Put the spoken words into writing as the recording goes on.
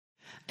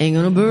Ain't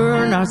gonna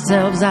burn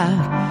ourselves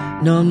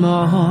out no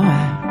more.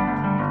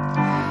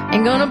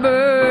 Ain't gonna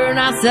burn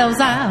ourselves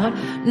out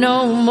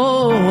no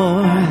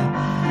more.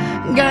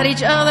 Got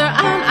each other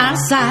on our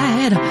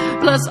side,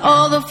 plus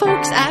all the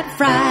folks at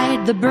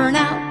Fried, the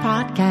Burnout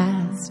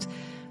Podcast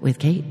with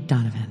Kate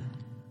Donovan.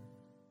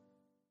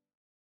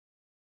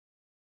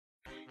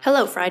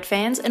 Hello, Fried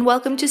fans, and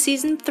welcome to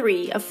Season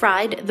 3 of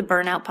Fried, the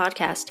Burnout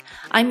Podcast.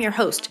 I'm your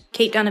host,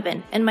 Kate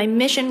Donovan, and my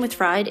mission with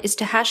Fried is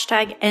to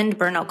hashtag end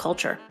burnout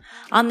culture.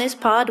 On this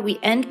pod, we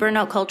end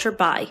burnout culture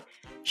by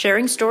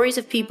sharing stories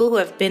of people who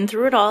have been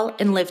through it all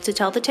and lived to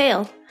tell the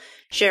tale,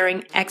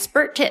 sharing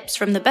expert tips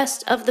from the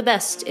best of the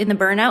best in the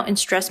burnout and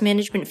stress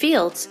management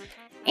fields,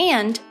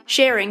 and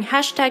sharing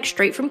hashtag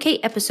Straight From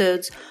Kate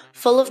episodes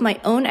full of my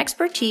own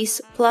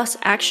expertise plus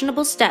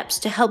actionable steps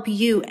to help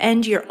you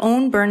end your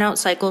own burnout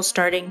cycle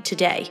starting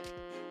today.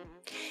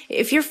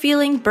 If you're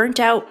feeling burnt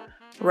out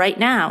right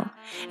now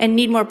and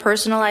need more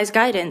personalized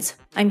guidance,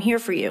 I'm here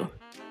for you.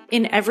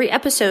 In every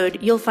episode,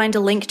 you'll find a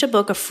link to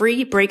book a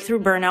free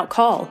breakthrough burnout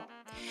call.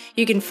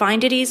 You can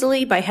find it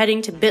easily by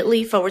heading to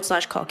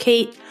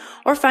bit.ly/callkate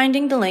or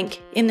finding the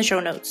link in the show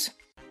notes.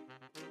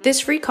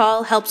 This free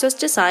call helps us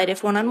decide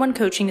if one-on-one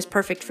coaching is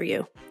perfect for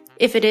you.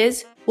 If it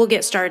is, we'll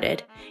get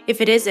started.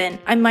 If it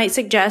isn't, I might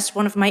suggest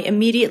one of my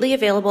immediately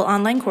available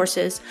online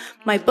courses,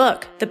 my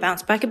book, The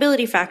Bounce Back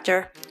Ability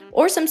Factor,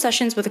 or some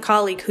sessions with a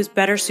colleague who's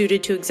better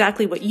suited to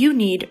exactly what you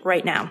need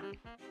right now.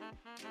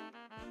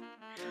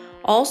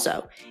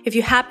 Also, if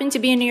you happen to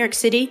be in New York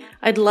City,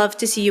 I'd love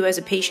to see you as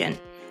a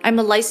patient. I'm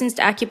a licensed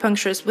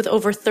acupuncturist with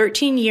over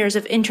 13 years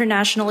of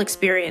international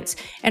experience,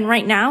 and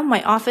right now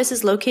my office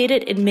is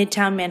located in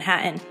Midtown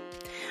Manhattan.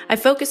 I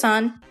focus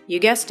on, you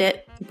guessed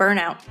it,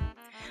 burnout.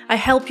 I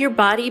help your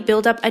body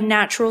build up a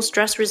natural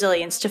stress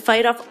resilience to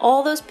fight off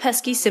all those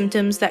pesky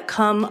symptoms that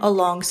come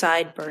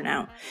alongside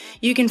burnout.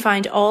 You can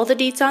find all the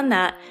deets on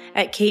that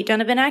at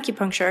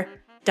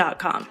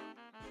katedonovanacupuncture.com.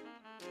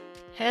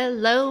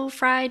 Hello,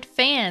 Fried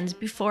fans.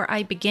 Before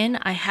I begin,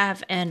 I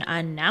have an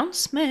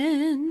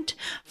announcement.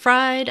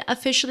 Fried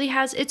officially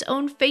has its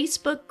own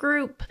Facebook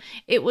group.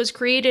 It was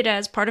created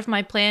as part of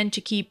my plan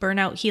to keep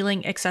burnout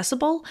healing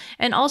accessible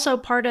and also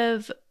part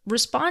of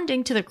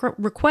responding to the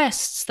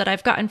requests that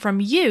I've gotten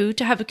from you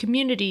to have a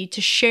community to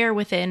share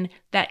within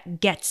that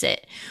gets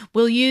it.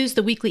 We'll use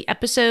the weekly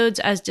episodes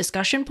as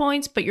discussion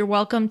points, but you're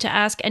welcome to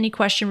ask any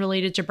question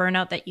related to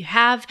burnout that you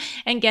have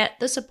and get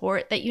the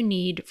support that you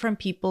need from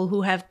people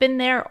who have been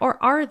there or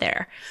are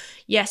there.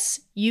 Yes,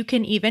 you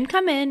can even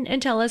come in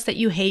and tell us that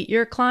you hate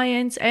your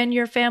clients and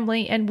your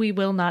family, and we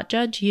will not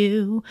judge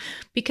you.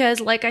 Because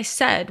like I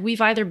said,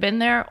 we've either been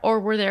there or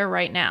we're there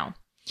right now.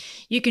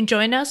 You can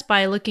join us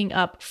by looking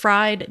up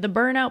Fried, the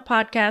Burnout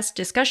Podcast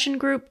discussion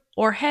group,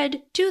 or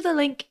head to the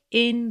link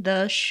in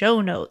the show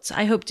notes.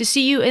 I hope to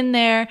see you in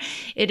there.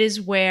 It is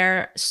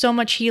where so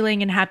much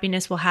healing and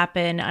happiness will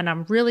happen, and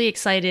I'm really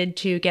excited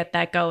to get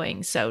that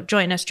going. So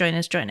join us.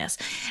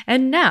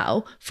 And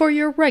now for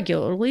your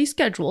regularly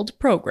scheduled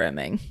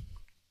programming.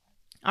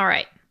 All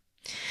right.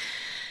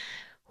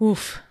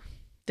 Oof.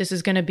 This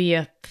is going to be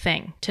a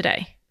thing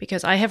today,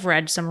 because I have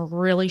read some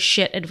really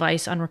shit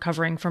advice on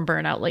recovering from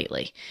burnout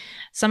lately.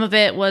 Some of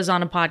it was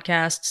on a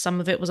podcast,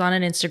 some of it was on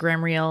an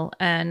Instagram reel,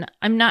 and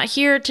I'm not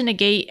here to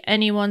negate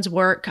anyone's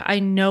work. I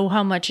know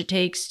how much it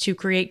takes to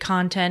create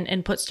content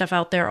and put stuff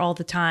out there all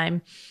the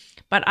time,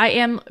 but I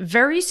am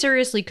very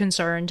seriously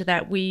concerned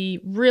that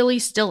we really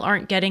still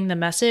aren't getting the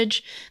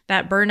message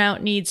that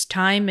burnout needs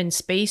time and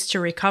space to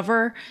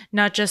recover,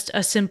 not just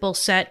a simple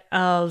set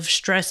of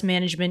stress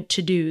management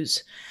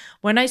to-dos.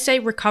 When I say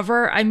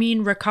recover, I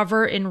mean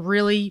recover in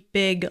really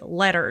big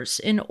letters.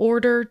 In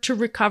order to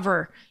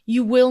recover,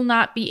 you will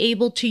not be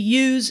able to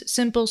use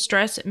simple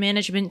stress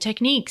management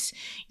techniques.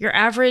 Your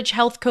average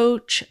health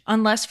coach,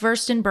 unless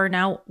versed in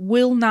burnout,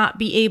 will not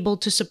be able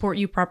to support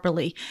you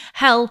properly.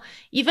 Hell,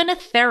 even a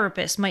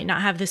therapist might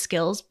not have the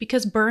skills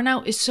because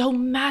burnout is so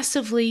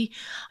massively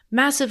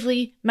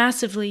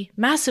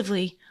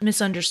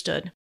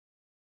misunderstood.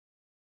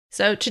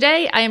 So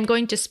today I am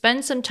going to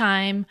spend some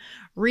time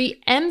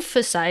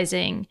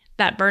re-emphasizing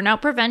that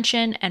burnout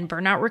prevention and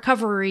burnout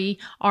recovery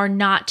are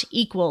not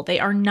equal.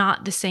 They are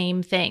not the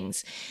same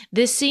things.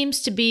 This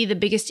seems to be the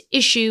biggest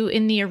issue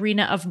in the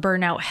arena of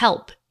burnout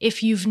help.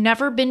 If you've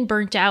never been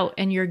burnt out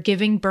and you're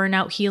giving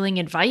burnout healing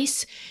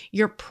advice,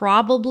 you're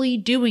probably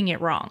doing it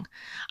wrong.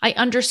 I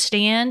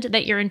understand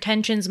that your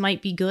intentions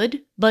might be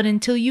good, but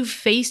until you've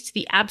faced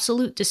the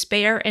absolute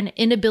despair and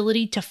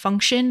inability to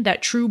function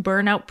that true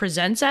burnout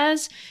presents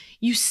as,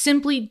 you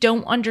simply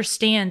don't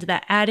understand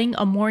that adding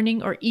a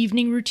morning or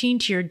evening routine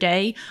to your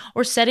day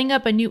or setting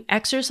up a new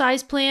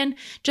exercise plan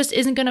just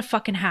isn't gonna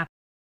fucking happen.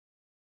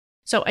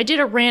 So I did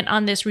a rant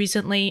on this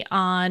recently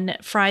on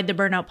Fried the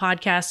Burnout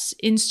Podcast's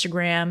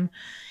Instagram,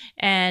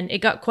 and it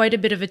got quite a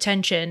bit of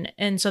attention.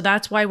 And so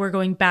that's why we're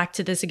going back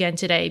to this again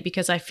today,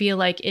 because I feel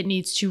like it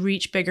needs to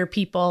reach bigger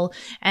people,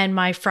 and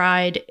my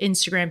Fried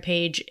Instagram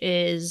page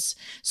is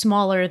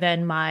smaller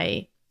than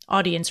my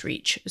audience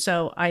reach.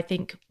 So I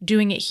think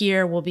doing it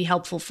here will be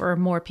helpful for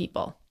more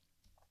people.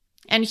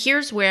 And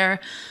here's where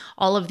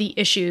all of the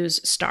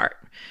issues start,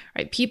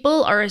 right?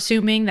 People are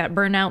assuming that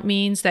burnout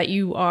means that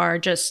you are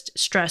just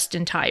stressed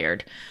and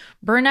tired.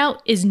 Burnout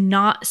is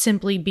not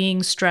simply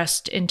being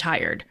stressed and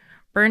tired.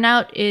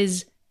 Burnout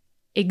is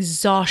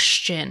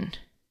exhaustion.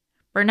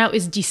 Burnout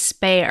is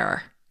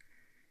despair.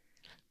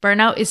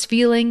 Burnout is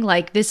feeling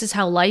like this is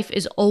how life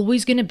is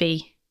always going to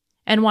be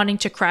and wanting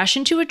to crash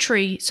into a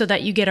tree so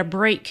that you get a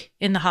break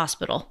in the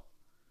hospital.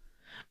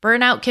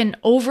 Burnout can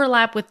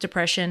overlap with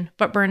depression,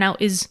 but burnout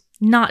is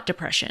not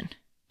depression.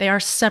 They are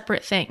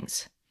separate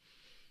things.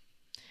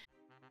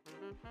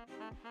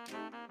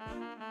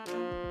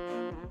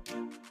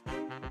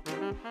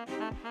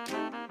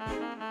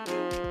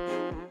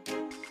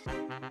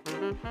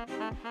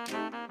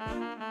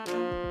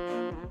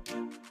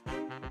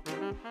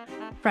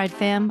 Fried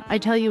fam, I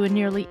tell you in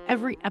nearly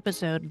every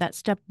episode that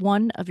step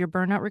one of your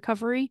burnout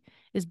recovery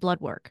is blood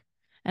work.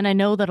 And I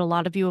know that a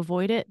lot of you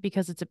avoid it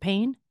because it's a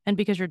pain and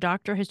because your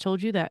doctor has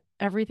told you that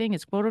everything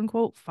is quote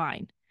unquote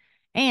fine.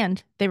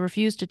 And they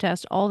refuse to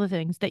test all the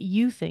things that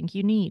you think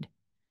you need.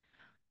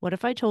 What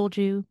if I told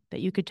you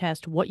that you could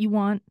test what you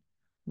want,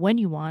 when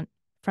you want,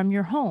 from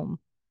your home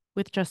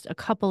with just a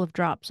couple of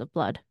drops of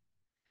blood?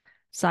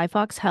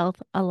 Cyfox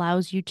Health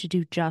allows you to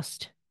do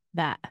just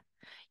that.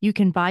 You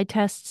can buy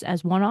tests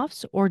as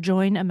one-offs or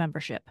join a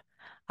membership.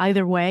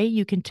 Either way,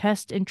 you can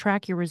test and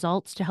track your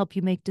results to help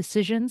you make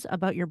decisions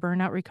about your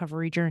burnout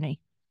recovery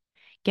journey.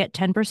 Get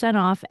 10%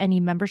 off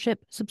any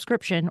membership,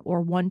 subscription,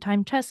 or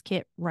one-time test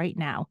kit right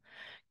now.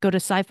 Go to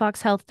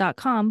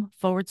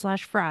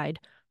cyfoxhealth.com/fried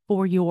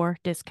for your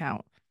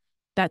discount.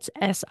 That's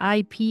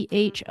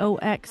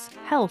SIPHOX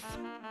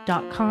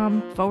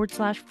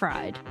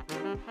health.com/fried.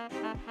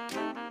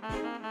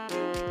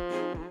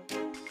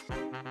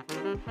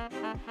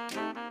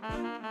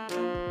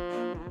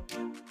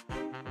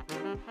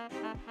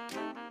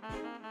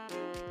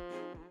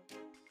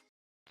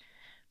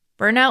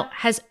 Burnout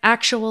has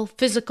actual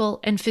physical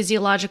and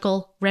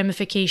physiological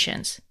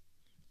ramifications.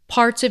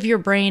 Parts of your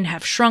brain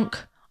have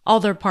shrunk,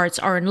 other parts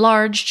are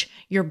enlarged,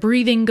 your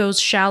breathing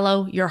goes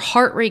shallow, your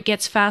heart rate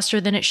gets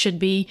faster than it should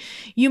be,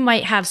 you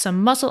might have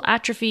some muscle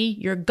atrophy,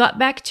 your gut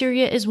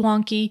bacteria is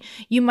wonky,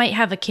 you might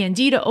have a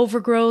candida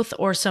overgrowth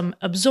or some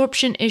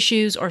absorption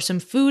issues or some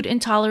food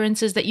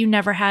intolerances that you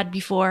never had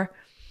before.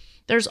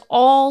 There's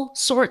all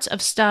sorts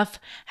of stuff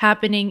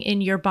happening in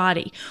your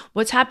body.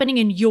 What's happening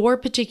in your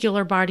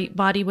particular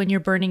body when you're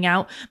burning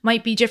out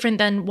might be different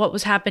than what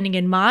was happening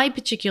in my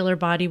particular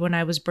body when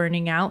I was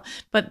burning out,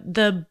 but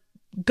the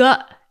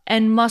gut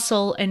and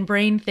muscle and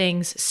brain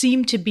things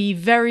seem to be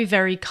very,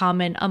 very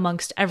common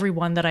amongst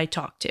everyone that I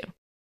talk to.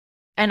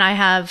 And I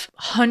have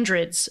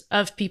hundreds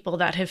of people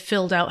that have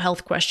filled out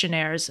health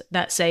questionnaires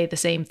that say the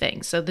same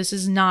thing. So this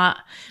is not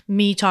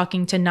me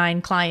talking to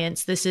 9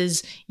 clients. This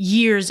is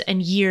years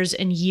and years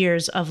and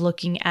years of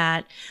looking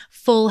at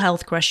full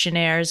health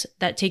questionnaires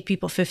that take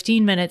people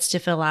 15 minutes to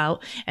fill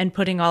out and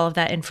putting all of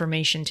that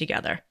information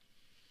together.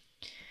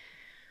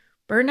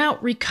 Burnout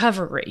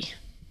recovery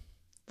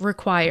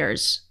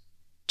requires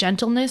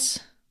gentleness,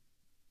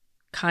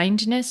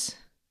 kindness,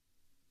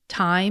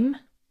 time,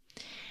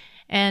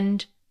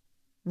 and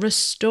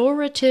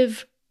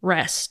restorative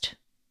rest.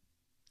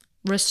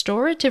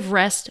 Restorative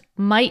rest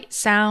might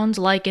sound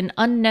like an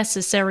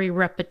unnecessary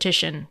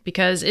repetition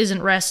because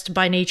isn't rest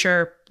by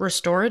nature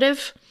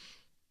restorative?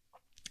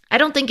 I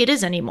don't think it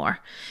is anymore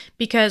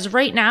because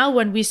right now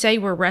when we say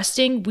we're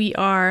resting, we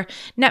are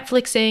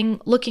Netflixing,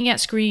 looking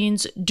at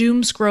screens,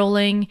 doom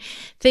scrolling,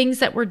 things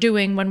that we're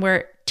doing when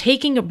we're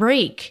taking a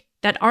break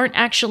that aren't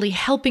actually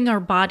helping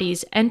our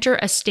bodies enter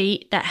a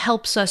state that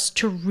helps us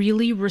to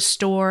really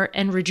restore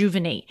and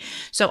rejuvenate.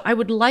 So I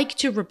would like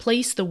to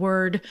replace the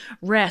word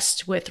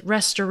rest with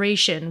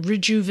restoration,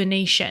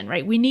 rejuvenation,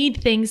 right? We need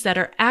things that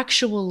are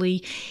actually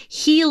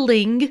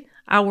healing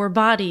our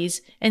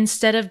bodies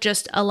instead of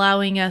just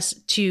allowing us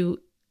to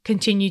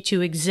continue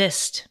to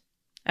exist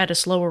at a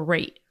slower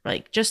rate.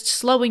 Like just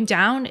slowing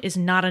down is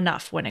not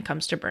enough when it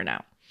comes to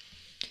burnout.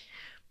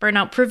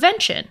 Burnout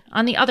prevention,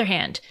 on the other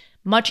hand,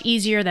 much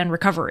easier than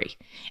recovery.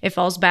 It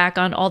falls back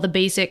on all the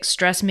basic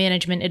stress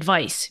management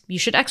advice. You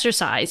should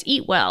exercise,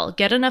 eat well,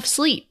 get enough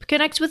sleep,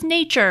 connect with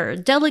nature,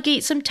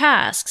 delegate some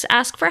tasks,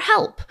 ask for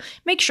help,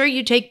 make sure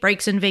you take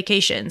breaks and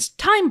vacations,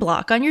 time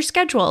block on your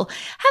schedule,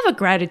 have a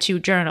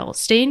gratitude journal,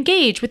 stay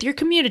engaged with your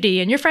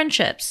community and your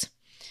friendships.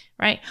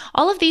 Right?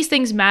 All of these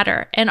things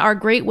matter and are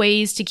great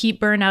ways to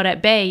keep burnout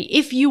at bay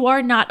if you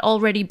are not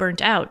already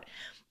burnt out.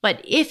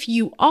 But if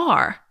you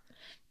are,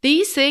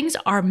 these things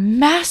are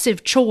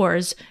massive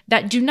chores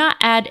that do not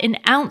add an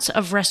ounce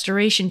of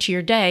restoration to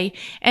your day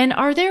and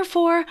are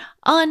therefore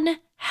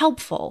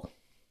unhelpful.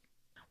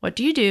 What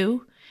do you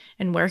do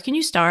and where can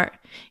you start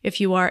if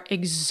you are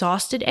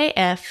exhausted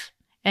AF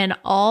and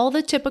all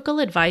the typical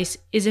advice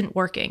isn't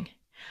working?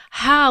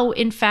 How,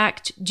 in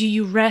fact, do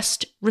you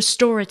rest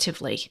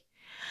restoratively?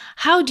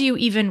 How do you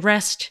even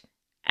rest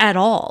at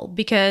all?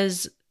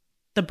 Because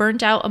the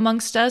burnt out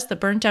amongst us, the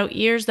burnt out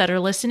ears that are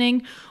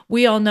listening,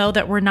 we all know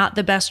that we're not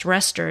the best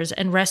resters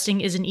and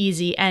resting isn't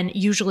easy and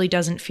usually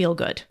doesn't feel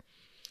good.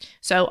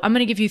 So I'm going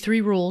to give you 3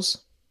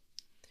 rules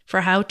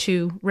for how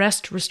to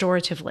rest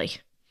restoratively.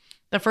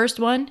 The first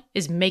one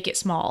is make it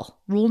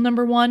small. Rule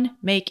number 1,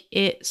 make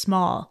it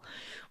small.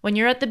 When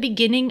you're at the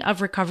beginning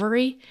of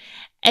recovery,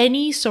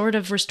 any sort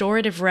of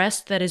restorative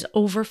rest that is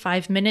over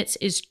 5 minutes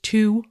is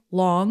too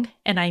long,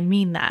 and I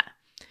mean that.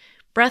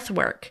 Breath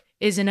work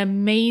is an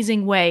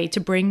amazing way to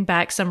bring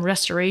back some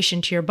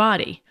restoration to your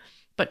body,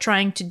 but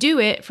trying to do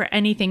it for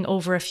anything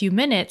over a few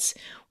minutes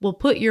will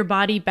put your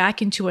body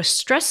back into a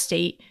stress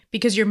state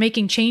because you're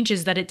making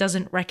changes that it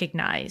doesn't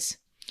recognize.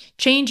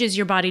 Changes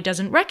your body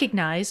doesn't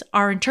recognize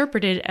are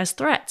interpreted as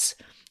threats.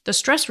 The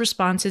stress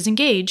response is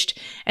engaged,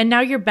 and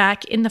now you're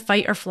back in the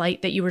fight or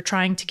flight that you were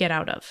trying to get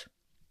out of.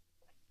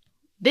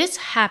 This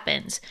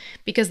happens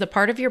because the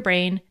part of your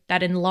brain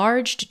that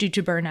enlarged due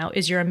to burnout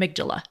is your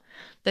amygdala,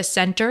 the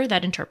center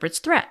that interprets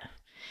threat.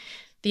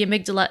 The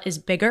amygdala is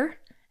bigger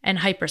and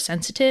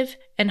hypersensitive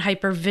and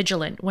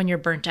hypervigilant when you're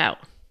burnt out.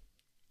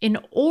 In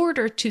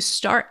order to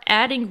start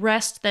adding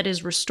rest that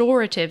is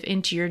restorative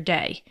into your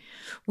day,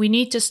 we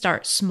need to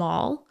start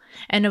small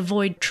and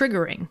avoid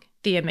triggering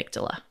the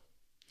amygdala.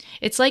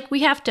 It's like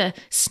we have to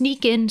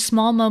sneak in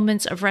small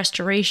moments of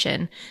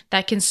restoration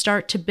that can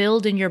start to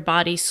build in your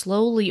body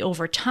slowly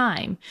over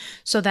time,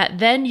 so that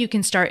then you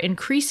can start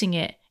increasing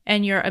it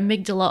and your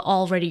amygdala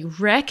already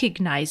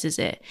recognizes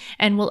it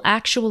and will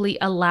actually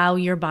allow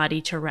your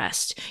body to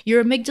rest.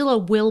 Your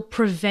amygdala will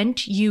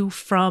prevent you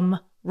from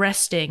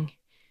resting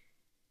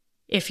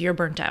if you're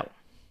burnt out.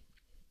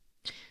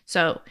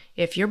 So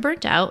if you're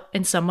burnt out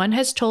and someone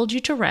has told you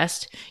to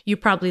rest, you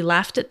probably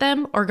laughed at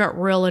them or got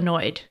real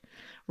annoyed.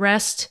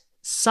 Rest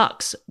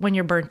sucks when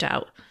you're burnt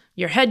out.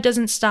 Your head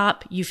doesn't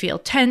stop, you feel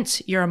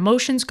tense, your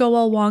emotions go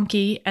all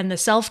wonky, and the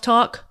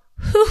self-talk,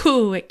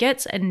 it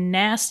gets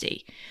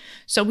nasty.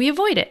 So we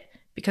avoid it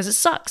because it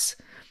sucks.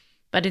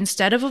 But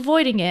instead of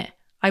avoiding it,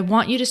 I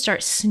want you to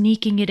start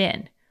sneaking it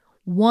in.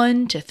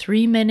 1 to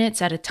 3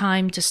 minutes at a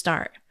time to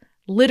start.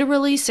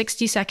 Literally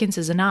 60 seconds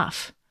is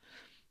enough.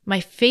 My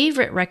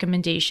favorite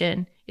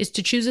recommendation is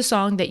to choose a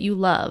song that you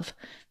love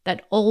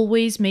that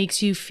always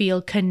makes you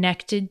feel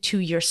connected to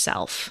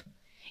yourself.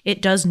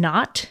 It does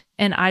not,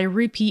 and I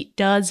repeat,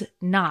 does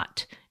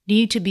not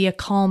need to be a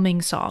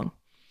calming song.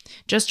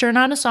 Just turn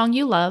on a song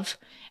you love,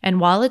 and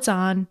while it's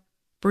on,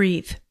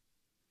 breathe.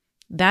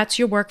 That's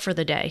your work for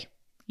the day.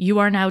 You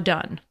are now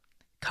done.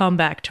 Come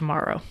back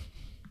tomorrow.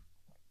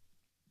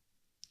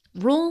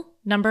 Rule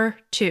number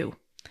 2.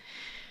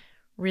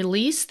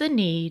 Release the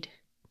need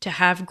to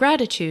have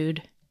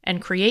gratitude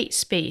and create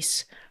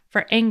space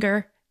for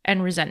anger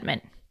and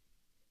resentment.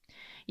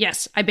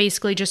 Yes, I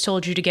basically just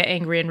told you to get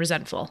angry and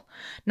resentful.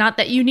 Not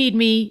that you need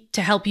me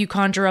to help you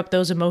conjure up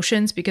those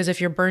emotions, because if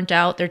you're burnt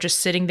out, they're just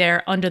sitting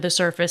there under the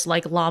surface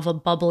like lava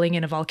bubbling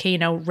in a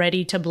volcano,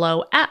 ready to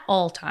blow at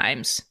all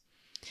times.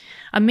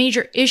 A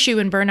major issue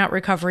in burnout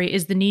recovery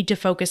is the need to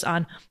focus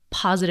on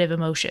positive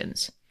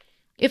emotions.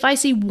 If I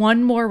see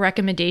one more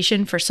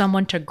recommendation for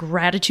someone to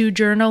gratitude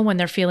journal when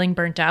they're feeling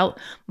burnt out,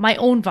 my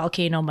own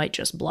volcano might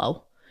just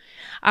blow.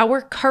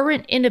 Our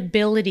current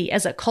inability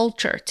as a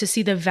culture to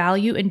see the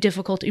value in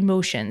difficult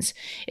emotions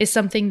is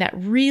something that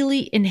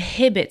really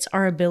inhibits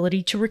our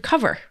ability to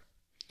recover.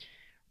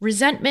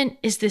 Resentment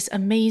is this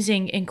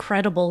amazing,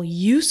 incredible,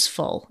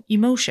 useful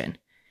emotion.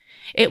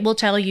 It will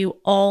tell you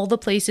all the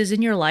places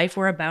in your life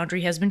where a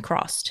boundary has been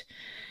crossed.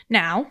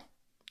 Now,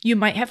 you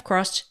might have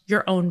crossed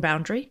your own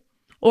boundary,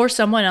 or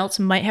someone else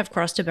might have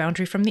crossed a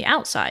boundary from the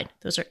outside.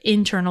 Those are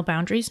internal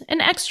boundaries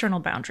and external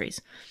boundaries.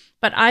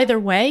 But either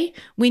way,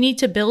 we need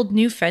to build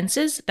new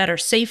fences that are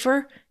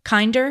safer,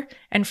 kinder,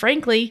 and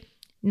frankly,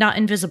 not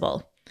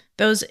invisible.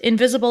 Those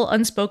invisible,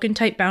 unspoken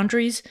type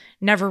boundaries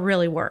never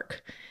really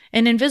work.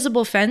 An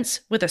invisible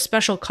fence with a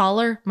special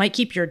collar might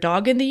keep your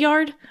dog in the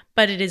yard,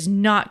 but it is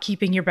not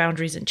keeping your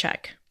boundaries in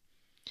check.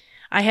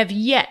 I have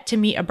yet to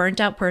meet a burnt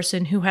out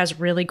person who has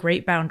really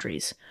great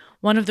boundaries.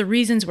 One of the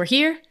reasons we're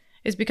here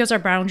is because our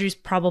boundaries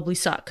probably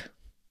suck.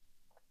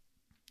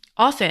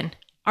 Often,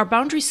 our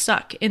boundaries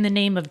suck in the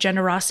name of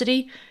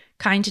generosity,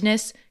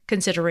 kindness,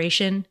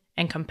 consideration,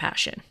 and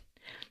compassion.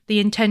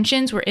 The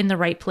intentions were in the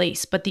right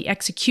place, but the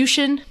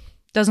execution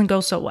doesn't go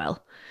so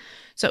well.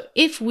 So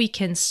if we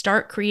can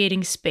start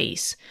creating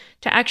space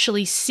to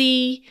actually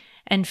see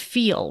and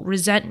feel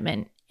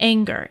resentment,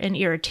 anger, and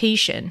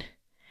irritation,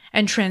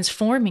 and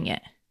transforming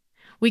it,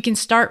 we can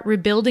start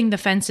rebuilding the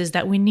fences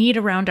that we need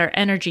around our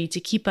energy to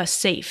keep us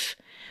safe,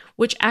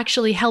 which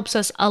actually helps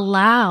us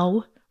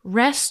allow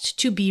rest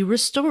to be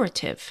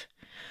restorative.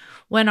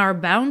 When our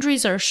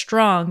boundaries are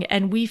strong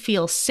and we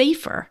feel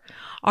safer,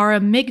 our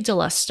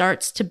amygdala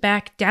starts to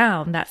back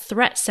down. That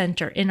threat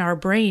center in our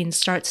brain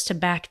starts to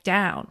back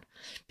down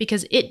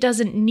because it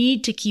doesn't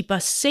need to keep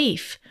us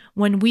safe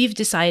when we've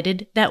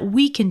decided that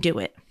we can do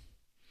it.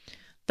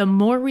 The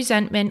more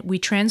resentment we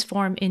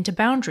transform into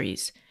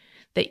boundaries,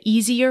 the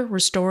easier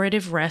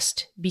restorative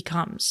rest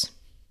becomes.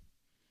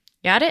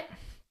 Got it?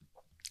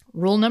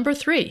 Rule number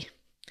 3.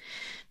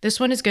 This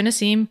one is going to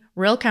seem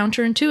real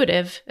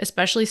counterintuitive,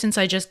 especially since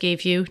I just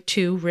gave you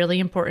 2 really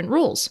important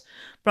rules.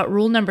 But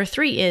rule number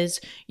 3 is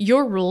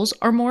your rules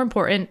are more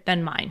important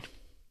than mine.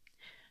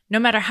 No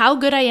matter how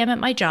good I am at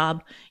my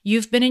job,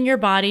 you've been in your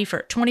body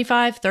for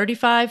 25,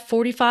 35,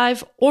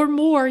 45, or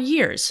more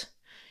years.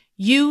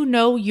 You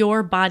know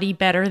your body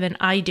better than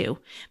I do,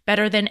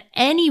 better than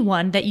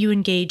anyone that you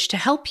engage to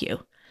help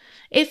you.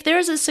 If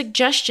there's a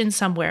suggestion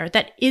somewhere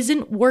that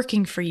isn't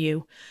working for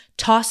you,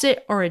 toss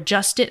it or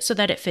adjust it so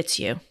that it fits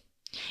you.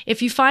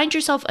 If you find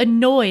yourself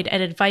annoyed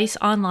at advice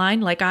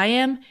online like I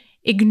am,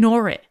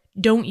 ignore it.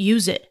 Don't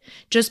use it.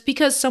 Just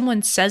because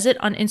someone says it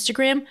on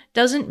Instagram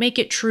doesn't make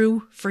it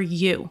true for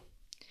you.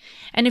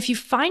 And if you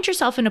find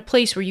yourself in a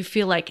place where you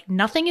feel like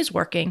nothing is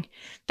working,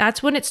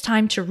 that's when it's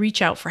time to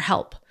reach out for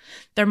help.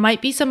 There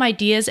might be some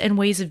ideas and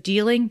ways of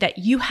dealing that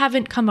you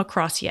haven't come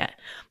across yet,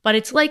 but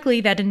it's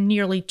likely that in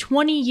nearly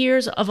 20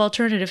 years of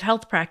alternative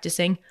health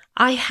practicing,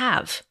 I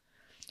have.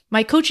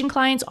 My coaching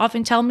clients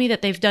often tell me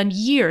that they've done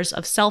years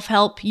of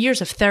self-help,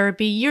 years of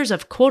therapy, years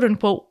of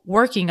quote-unquote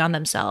working on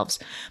themselves,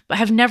 but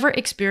have never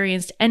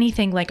experienced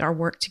anything like our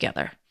work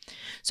together.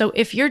 So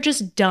if you're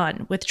just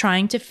done with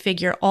trying to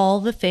figure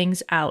all the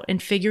things out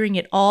and figuring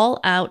it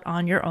all out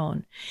on your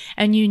own,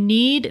 and you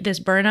need this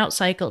burnout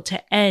cycle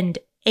to end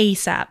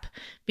ASAP,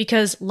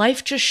 because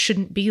life just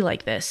shouldn't be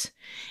like this,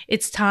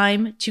 it's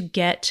time to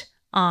get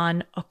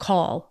on a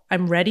call.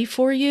 I'm ready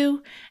for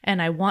you,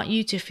 and I want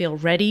you to feel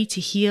ready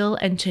to heal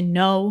and to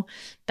know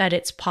that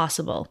it's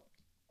possible.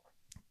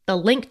 The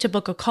link to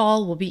book a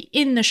call will be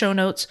in the show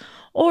notes,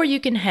 or you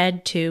can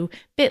head to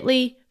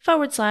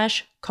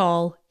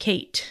bit.ly/call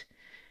Kate.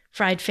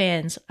 Fried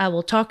fans, I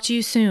will talk to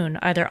you soon,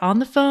 either on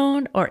the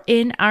phone or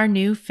in our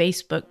new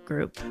Facebook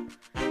group.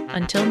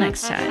 Until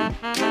next time.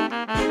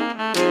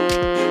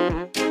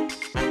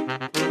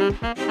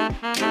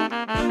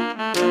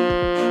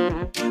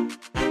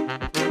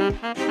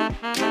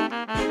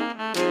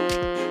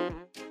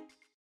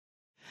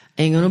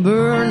 Ain't gonna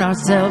burn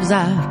ourselves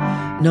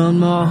out no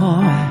more.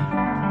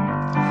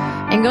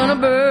 Ain't gonna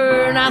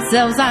burn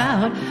ourselves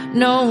out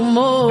no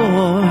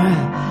more.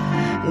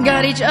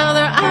 Got each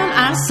other on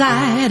our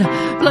side,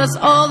 plus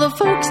all the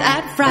folks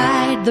at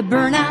Fried, the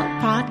Burnout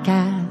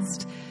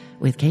Podcast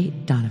with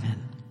Kate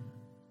Donovan.